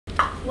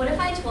What if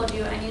I told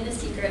you I knew the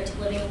secret to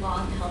living a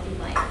long, healthy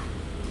life?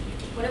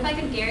 What if I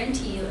could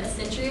guarantee you a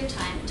century of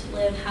time to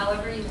live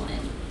however you wanted?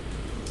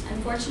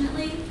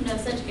 Unfortunately, no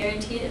such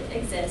guarantee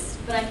exists,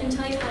 but I can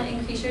tell you how to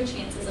increase your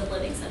chances of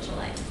living such a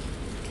life.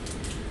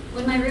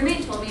 When my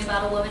roommate told me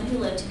about a woman who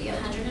lived to be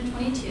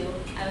 122,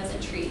 I was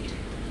intrigued.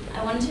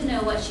 I wanted to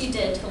know what she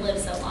did to live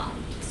so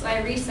long, so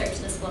I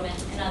researched this woman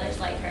and others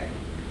like her.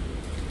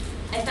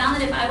 I found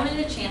that if I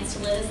wanted a chance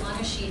to live as long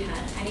as she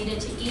had, I needed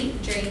to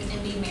eat, drink,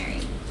 and be merry.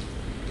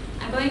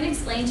 I'm going to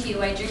explain to you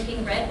why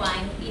drinking red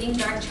wine, eating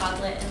dark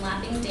chocolate, and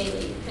laughing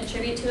daily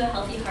contribute to a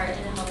healthy heart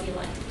and a healthy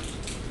life.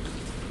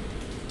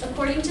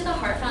 According to the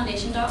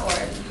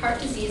HeartFoundation.org,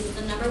 heart disease is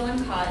the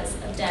 #1 cause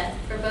of death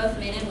for both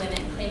men and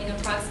women, claiming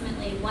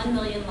approximately 1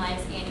 million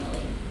lives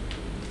annually.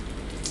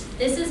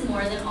 This is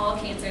more than all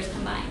cancers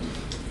combined.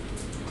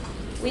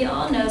 We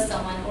all know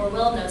someone or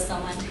will know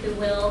someone who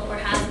will or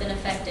has been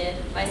affected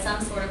by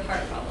some sort of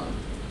heart problem.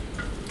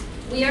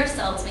 We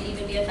ourselves may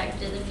even be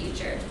affected in the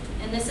future,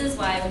 and this is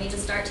why we need to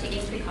start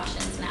taking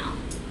precautions now.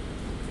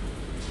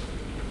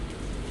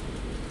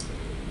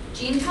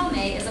 Jeanne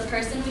Calment is a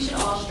person we should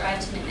all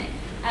strive to mimic,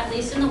 at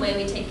least in the way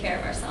we take care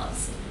of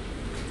ourselves.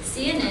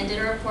 CNN did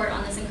a report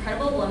on this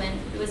incredible woman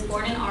who was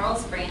born in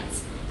Arles,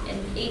 France in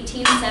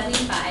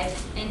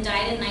 1875 and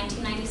died in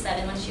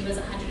 1997 when she was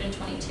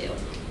 122.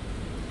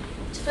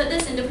 To put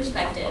this into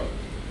perspective,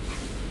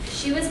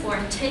 she was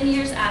born 10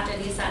 years after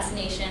the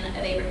assassination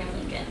of Abraham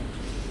Lincoln.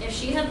 If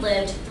she had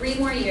lived 3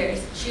 more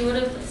years, she would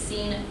have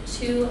seen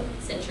 2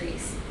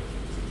 centuries.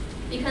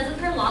 Because of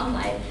her long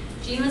life,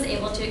 Jeanne was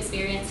able to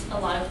experience a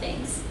lot of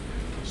things.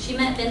 She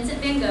met Vincent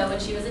van Gogh when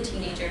she was a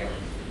teenager.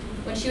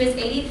 When she was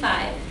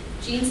 85,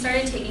 Jeanne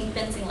started taking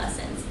fencing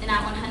lessons, and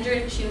at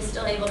 100, she was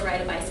still able to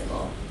ride a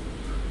bicycle.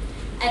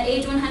 At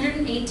age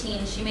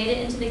 118, she made it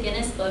into the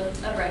Guinness Book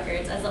of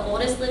Records as the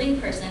oldest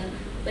living person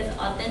with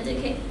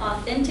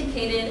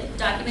authenticated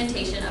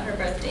documentation of her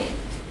birth date.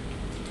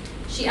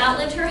 She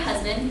outlived her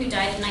husband, who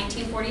died in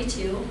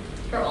 1942,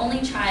 her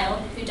only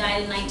child, who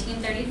died in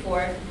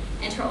 1934,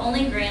 and her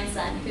only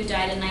grandson, who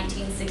died in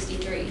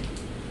 1963.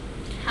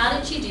 How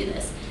did she do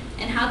this,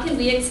 and how can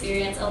we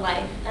experience a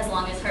life as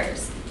long as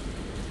hers?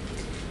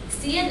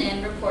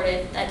 CNN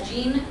reported that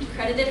Jeanne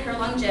credited her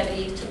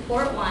longevity to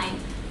port wine,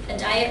 a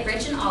diet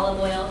rich in olive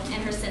oil,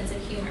 and her sense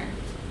of humor.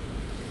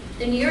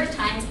 The New York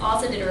Times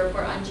also did a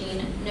report on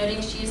Jeanne,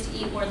 noting she used to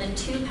eat more than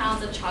 2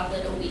 pounds of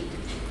chocolate a week.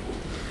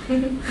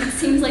 It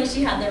seems like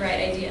she had the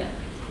right idea.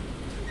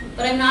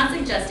 But I'm not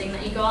suggesting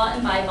that you go out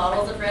and buy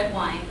bottles of red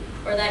wine,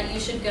 or that you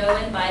should go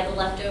and buy the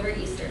leftover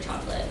Easter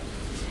chocolate.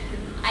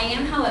 I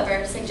am,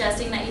 however,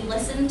 suggesting that you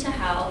listen to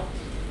how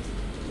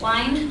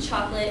wine,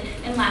 chocolate,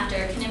 and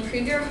laughter can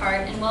improve your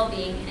heart and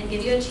well-being and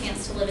give you a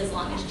chance to live as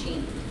long as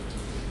Jeanne.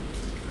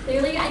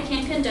 Clearly, I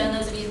can't condone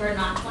those of you who are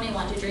not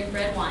 21 to drink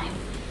red wine,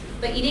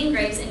 but eating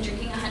grapes and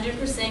drinking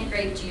 100%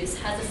 grape juice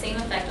has the same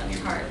effect on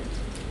your heart,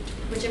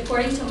 which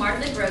according to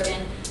Martha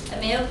Grogan, a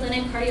Mayo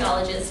Clinic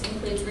cardiologist,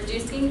 includes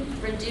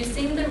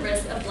reducing the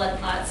risk of blood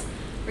clots,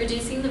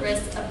 reducing the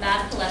risk of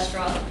bad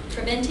cholesterol,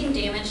 preventing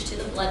damage to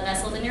the blood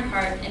vessels in your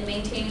heart, and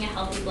maintaining a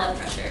healthy blood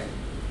pressure.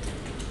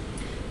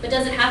 But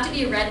does it have to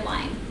be red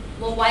wine?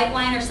 Will white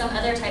wine or some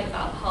other type of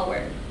alcohol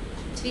work?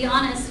 To be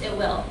honest, it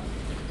will.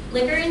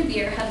 Liquor and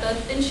beer have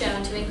both been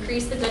shown to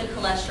increase the good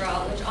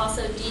cholesterol, which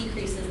also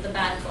decreases the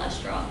bad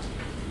cholesterol.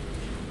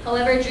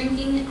 However,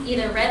 drinking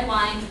either red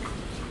wine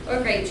or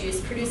grape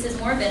juice produces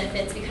more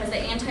benefits because the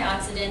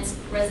antioxidants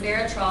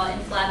resveratrol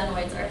and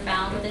flavonoids are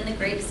found within the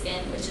grape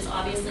skin, which is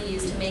obviously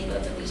used to make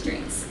both of these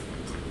drinks.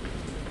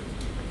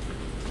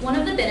 One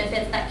of the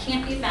benefits that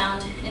can't be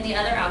found in the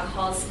other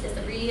alcohols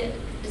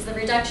is the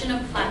reduction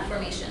of plaque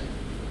formation.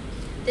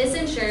 This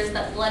ensures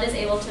that blood is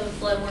able to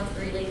flow more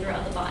freely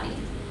throughout the body.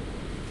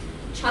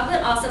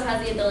 Chocolate also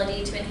has the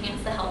ability to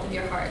enhance the health of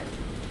your heart.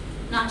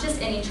 Not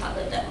just any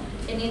chocolate though,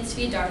 it needs to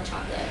be dark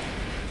chocolate.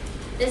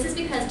 This is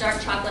because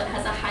dark chocolate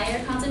has a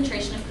higher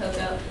concentration of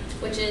cocoa,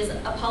 which is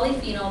a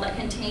polyphenol that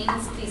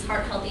contains these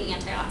heart-healthy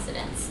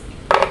antioxidants.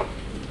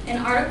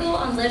 An article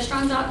on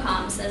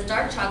Livestrong.com says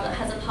dark chocolate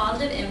has a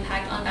positive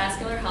impact on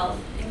vascular health,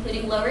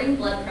 including lowering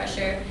blood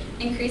pressure,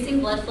 increasing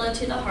blood flow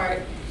to the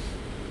heart,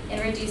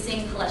 and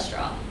reducing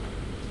cholesterol.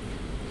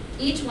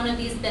 Each one of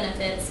these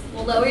benefits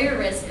will lower your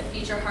risk of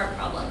future heart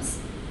problems.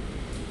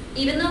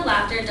 Even though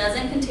laughter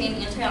doesn't contain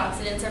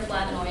antioxidants or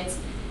flavonoids,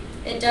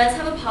 it does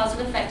have a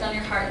positive effect on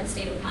your heart and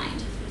state of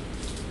mind.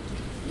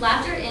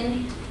 Laughter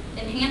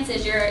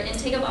enhances your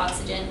intake of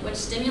oxygen, which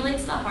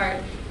stimulates the heart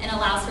and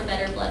allows for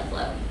better blood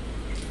flow.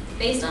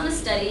 Based on a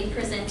study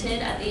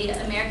presented at the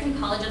American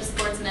College of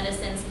Sports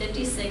Medicine's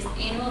 56th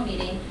annual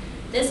meeting,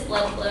 this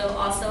blood flow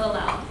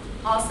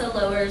also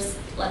lowers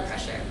blood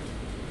pressure.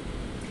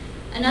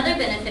 Another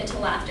benefit to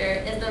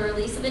laughter is the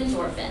release of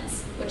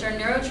endorphins, which are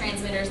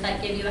neurotransmitters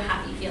that give you a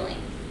happy feeling.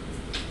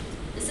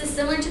 This is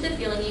similar to the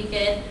feeling you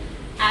get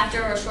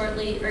after or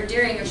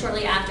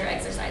shortly after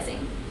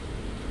exercising.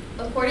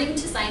 According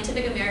to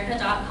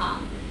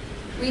scientificamerica.com,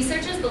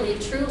 Researchers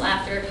believe true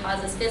laughter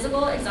causes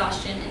physical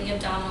exhaustion in the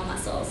abdominal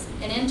muscles,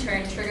 and in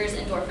turn triggers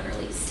endorphin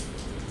release.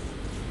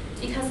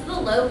 Because of the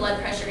low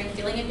blood pressure and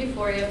feeling of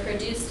euphoria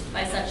produced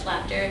by such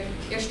laughter,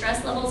 your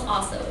stress levels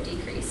also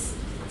decrease.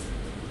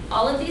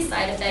 All of these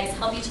side effects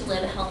help you to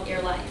live a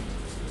healthier life.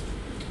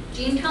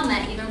 Jean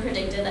Calment even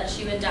predicted that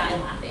she would die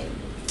laughing.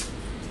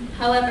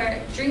 However,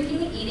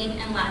 drinking, eating,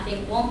 and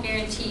laughing won't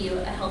guarantee you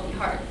a healthy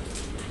heart.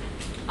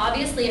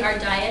 Obviously, our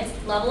diets,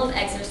 level of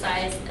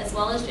exercise, as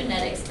well as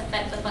genetics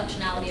affect the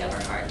functionality of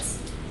our hearts.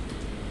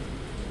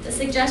 The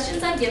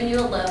suggestions I've given you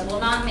alone will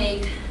not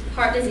make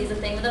heart disease a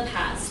thing of the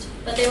past,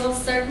 but they will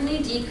certainly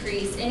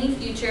decrease any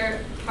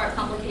future heart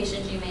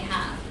complications you may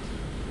have.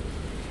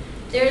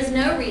 There is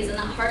no reason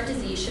that heart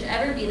disease should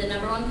ever be the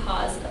 #1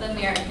 cause of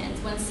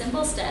Americans when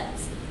simple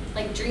steps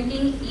like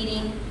drinking,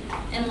 eating,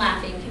 and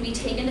laughing can be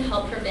taken to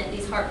help prevent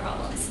these heart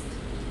problems.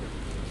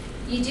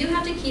 You do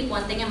have to keep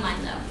one thing in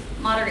mind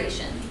though,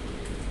 moderation.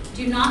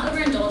 Do not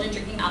overindulge in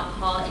drinking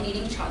alcohol and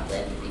eating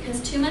chocolate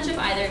because too much of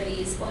either of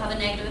these will have a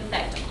negative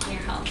effect on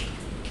your health.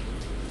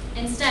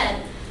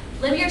 Instead,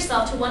 limit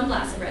yourself to 1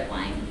 glass of red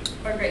wine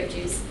or grape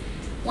juice,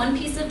 1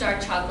 piece of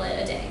dark chocolate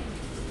a day.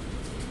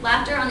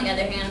 Laughter, on the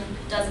other hand,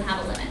 doesn't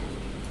have a limit,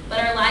 but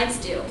our lives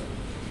do.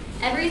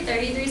 Every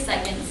 33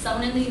 seconds,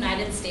 someone in the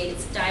United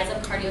States dies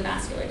of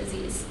cardiovascular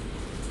disease.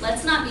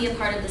 Let's not be a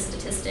part of the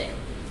statistic.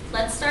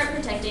 Let's start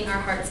protecting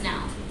our hearts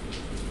now.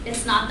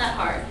 It's not that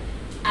hard.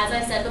 As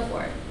I said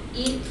before,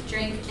 eat,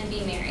 drink, and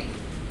be merry.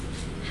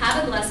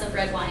 Have a glass of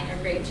red wine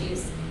or grape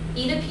juice,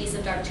 eat a piece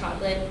of dark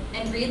chocolate,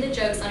 and read the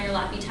jokes on your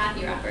Laffy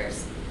Taffy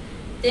wrappers.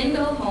 Then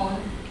go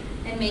home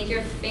and make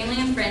your family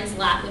and friends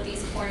laugh with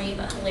these corny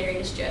but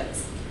hilarious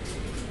jokes.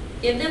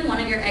 Give them one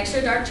of your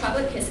extra dark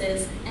chocolate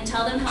kisses and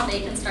tell them how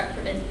they can start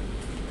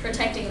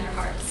protecting their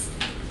hearts.